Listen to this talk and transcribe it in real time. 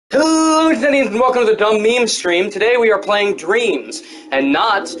Hello, Denny's, and welcome to the Dumb Meme Stream. Today we are playing Dreams, and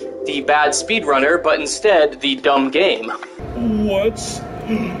not the bad speedrunner, but instead the dumb game. What?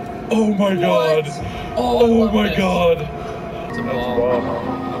 Oh my god. Oh my god. It's a ball.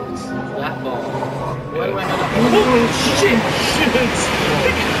 That ball. Why do I have a... Oh shit!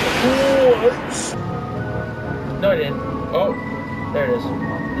 What? No, I didn't. Oh, there it is.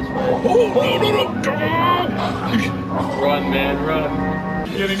 This way. Oh, no. Run, man, run.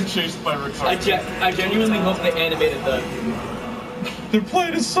 Getting chased by Ricardo. I genuinely hope they animated the... They're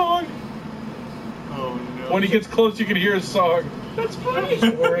playing a song. Oh no. When he gets close, you can hear his song. That's funny.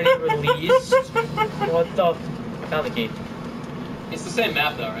 Already released? What the... I found the key. It's the same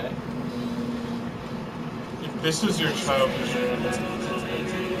map though, right? If this is your childhood.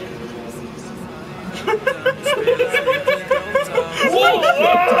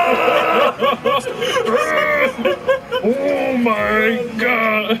 Oh my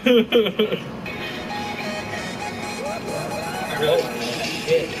god!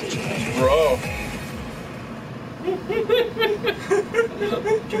 Shit. Bro.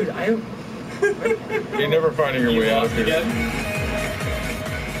 Dude, I don't... You're never finding your way out here.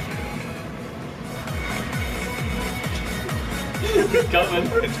 It's coming.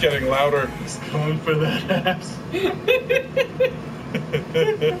 It's getting louder. It's going for that ass.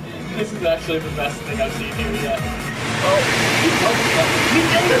 This is actually the best thing I've seen here yet.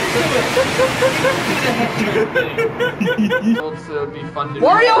 Also be fun to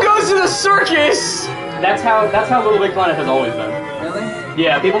Wario goes to the circus! That's how Little Big Planet has always been. Really?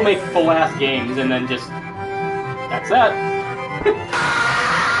 Yeah, people make full-ass games and then just... That's that.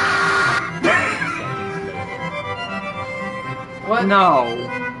 What? No.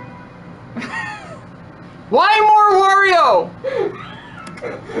 Why more Wario?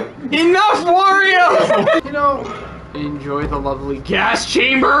 Enough Wario! You know, enjoy the lovely gas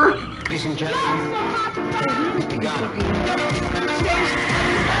chamber. Ladies and gentlemen,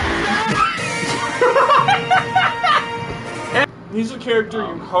 He's a character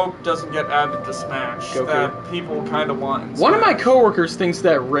you hope doesn't get added to Smash that people kind of want in Smash. One of my coworkers thinks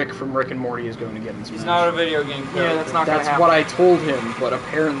that Rick from Rick and Morty is going to get in Smash. He's not a video game character. Yeah, that's not gonna happen. That's what I told him, but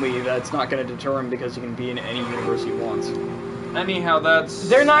apparently that's not going to deter him because he can be in any universe he wants. Anyhow, that's...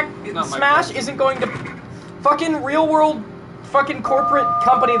 They're not my Smash problem. isn't going to... Fucking real world... Fucking corporate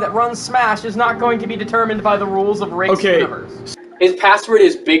company that runs Smash is not going to be determined by the rules of Rick's universe. His password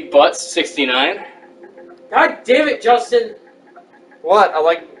is BigButts69. God damn it, Justin! What? I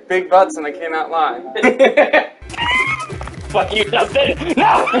like big butts and I cannot lie. Fuck you, Justin!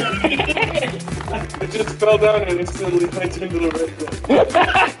 No! I just fell down and instantly went into the red one.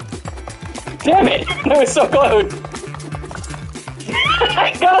 Damn it! That was so close!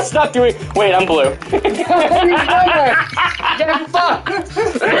 I gotta stop doing... Wait, I'm blue. Damn, fuck!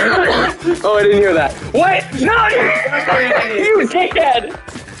 Oh, I didn't hear that. What? No! You dickhead!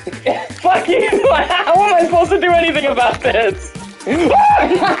 Fuck you! How am I supposed to do anything about this?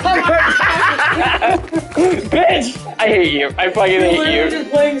 Bitch! I hate you. I fucking hate you. You're just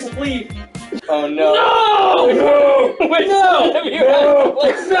playing Sleep. Oh no. No! Wait, No!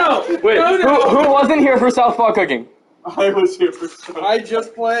 no! Wait, who wasn't here for Southpaw Cooking? I was here for some. I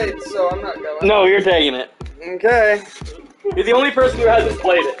just played, so I'm not going. No, you're taking it. Okay. You're the only person who hasn't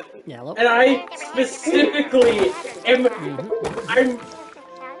played it. Yellow. And I specifically am... I'm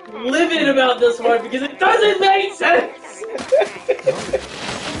livid about this one because it doesn't make sense!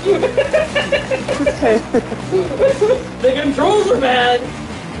 The controls are bad!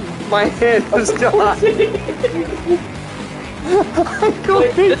 My hand was gone.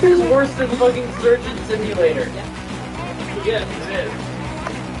 Wait, this is worse than fucking Surgeon Simulator. Yes, it is.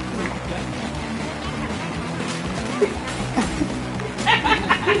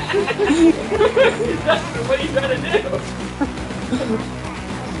 What are you trying to do?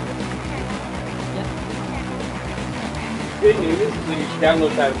 Good news, the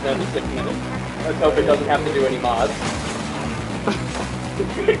download time is down to 6 minutes. Let's hope it doesn't have to do any mods.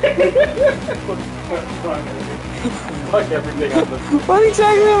 Fuck everything on this. What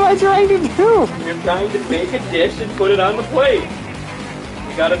exactly am I trying to do? You're trying to make a dish and put it on the plate.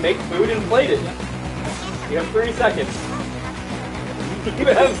 You gotta make food and plate it. You have 30 seconds. You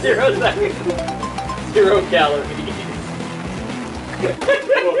have 0 seconds. 0 calories.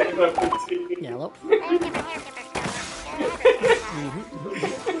 Yellow.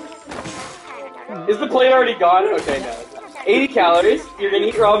 Is the plate already gone? Okay, no. 80 calories. You're gonna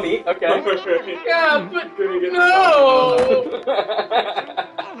eat raw meat. Okay. Yeah, but no!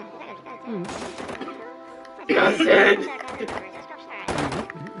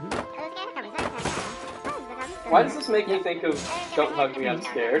 Why does this make me think of Don't Hug Me, I'm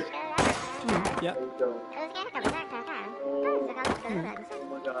Scared? Yep.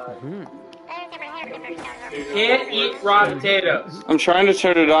 Can't eat raw potatoes. I'm trying to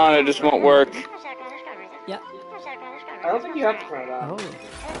turn it on, it just won't work. Yep. I don't think you have to turn it on.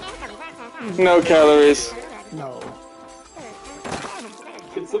 Oh. No calories. No.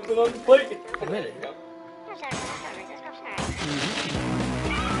 Get something on the plate. Really?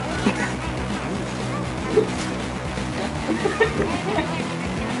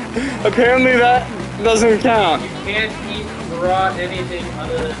 Apparently that doesn't count. You can't eat raw anything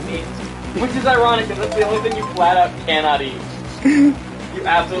other than meat. Which is ironic because that's the only thing you flat out cannot eat. You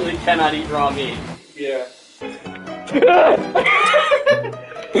absolutely cannot eat raw meat. Yeah.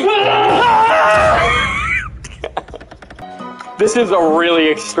 This is a really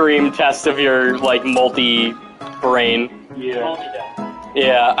extreme test of your, like, multi-brain. Yeah.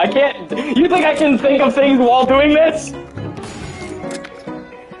 Yeah, I can't. You think I can think of things while doing this?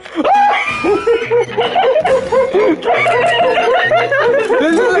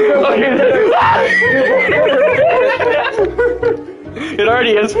 This is a good one. It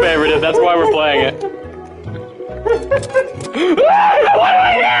already is favorited, that's why we're playing it. What do I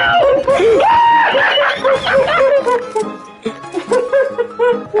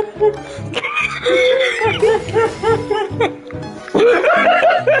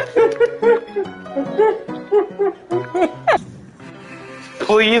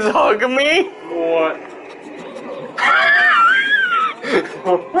Please hug me? What?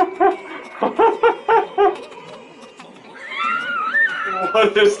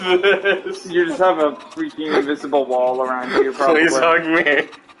 What is this? You just have a freaking invisible wall around you, probably. Please hug me.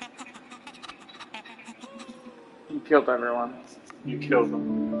 You killed everyone. You killed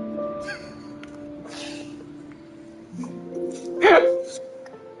them.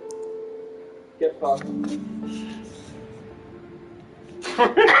 Get fucked.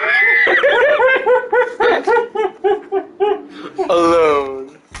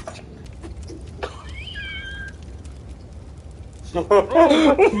 Alone.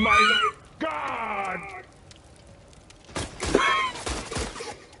 Oh my god!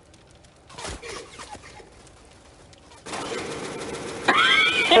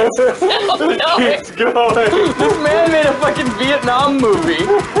 Keeps going. This man made a fucking Vietnam movie.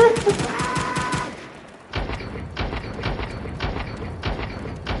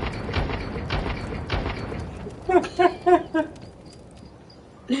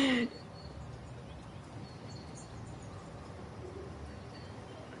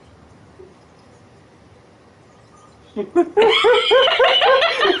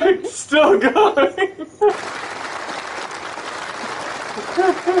 It's still going.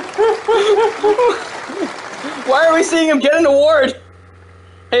 Why are we seeing him get an award?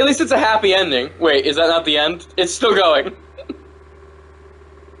 Hey, at least it's a happy ending. Wait, is that not the end? It's still going.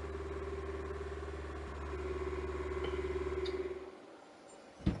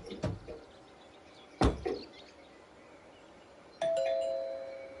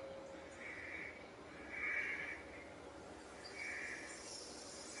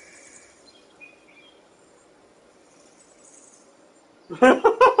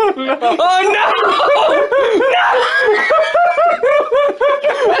 Oh no!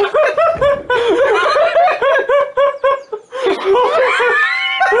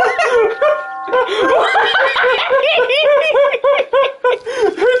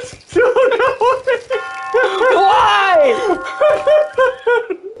 It's still going. Why?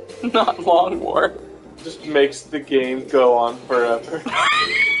 Not long war. Just makes the game go on forever.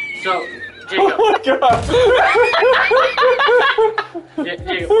 So, Jacob, Oh my god!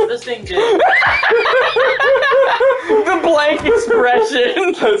 Jacob, what this thing did. The blank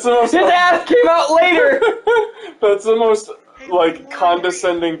expression. That's the most. His ass came out later. That's the most like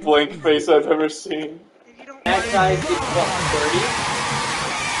condescending blank face I've ever seen. That size is what, 30?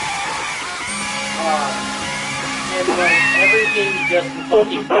 And like everything just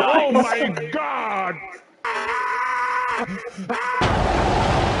fucking dies. Oh my god!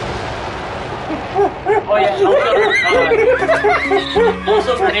 Oh yeah,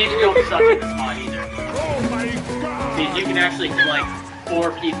 also grenades don't suck in this mod either. Oh my god! Means you can actually collect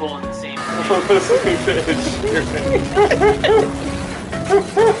 4 people in the same room.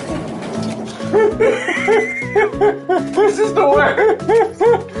 This is the worst.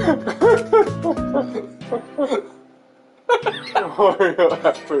 Mario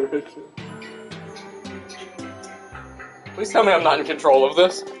apparition. Please tell me I'm not in control of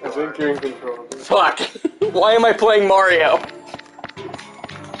this. I think you're in control. Fuck. Why am I playing Mario?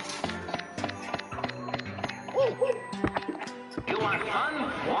 You want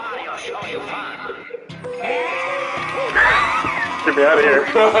fun? Wario show you fun. Get me out of here.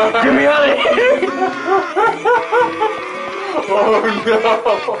 Get me out of here! Oh no!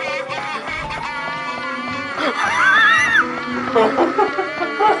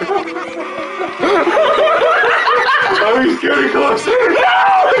 Oh, he's getting closer! No!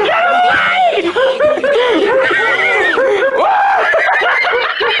 Get away!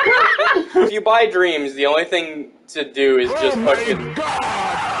 If you buy dreams, the only thing to do is just fucking...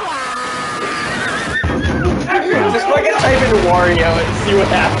 Just fucking type in Wario and see what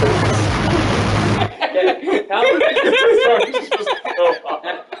happens.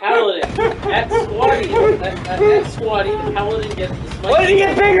 Paladin. At Squatty, the Paladin gets the smite. Why did he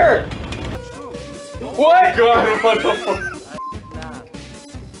get bigger? What? God, what the fuck?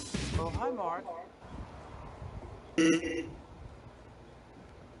 Oh, hi, Mark.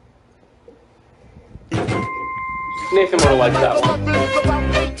 Nathan would have liked that one.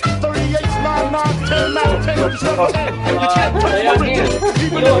 Lay on hands.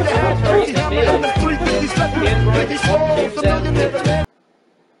 You know what counts, right?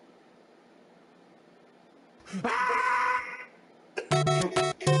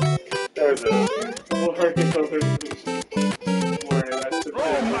 There's it. We'll hurt each other.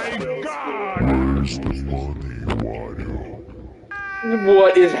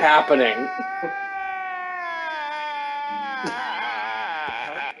 What is happening?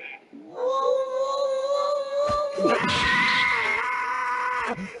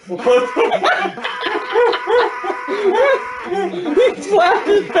 He slapped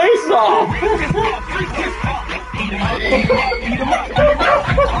his face off!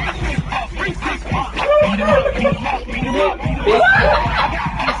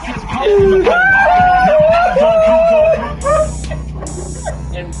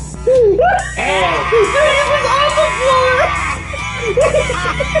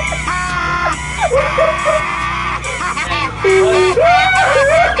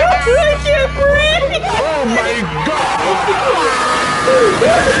 I can't breathe! Oh my god!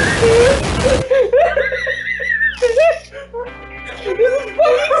 This is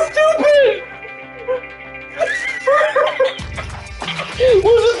fucking stupid!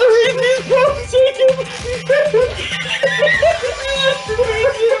 Was it the reason he's supposed to take him?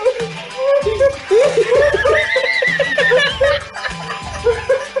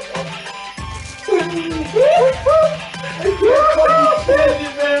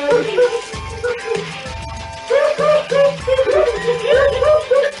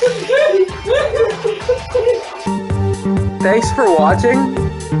 Thanks for watching.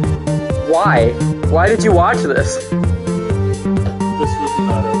 Why? Why did you watch this?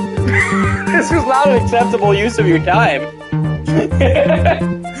 This was not an acceptable use of your time.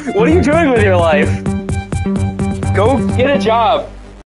 What are you doing with your life? Go get a job.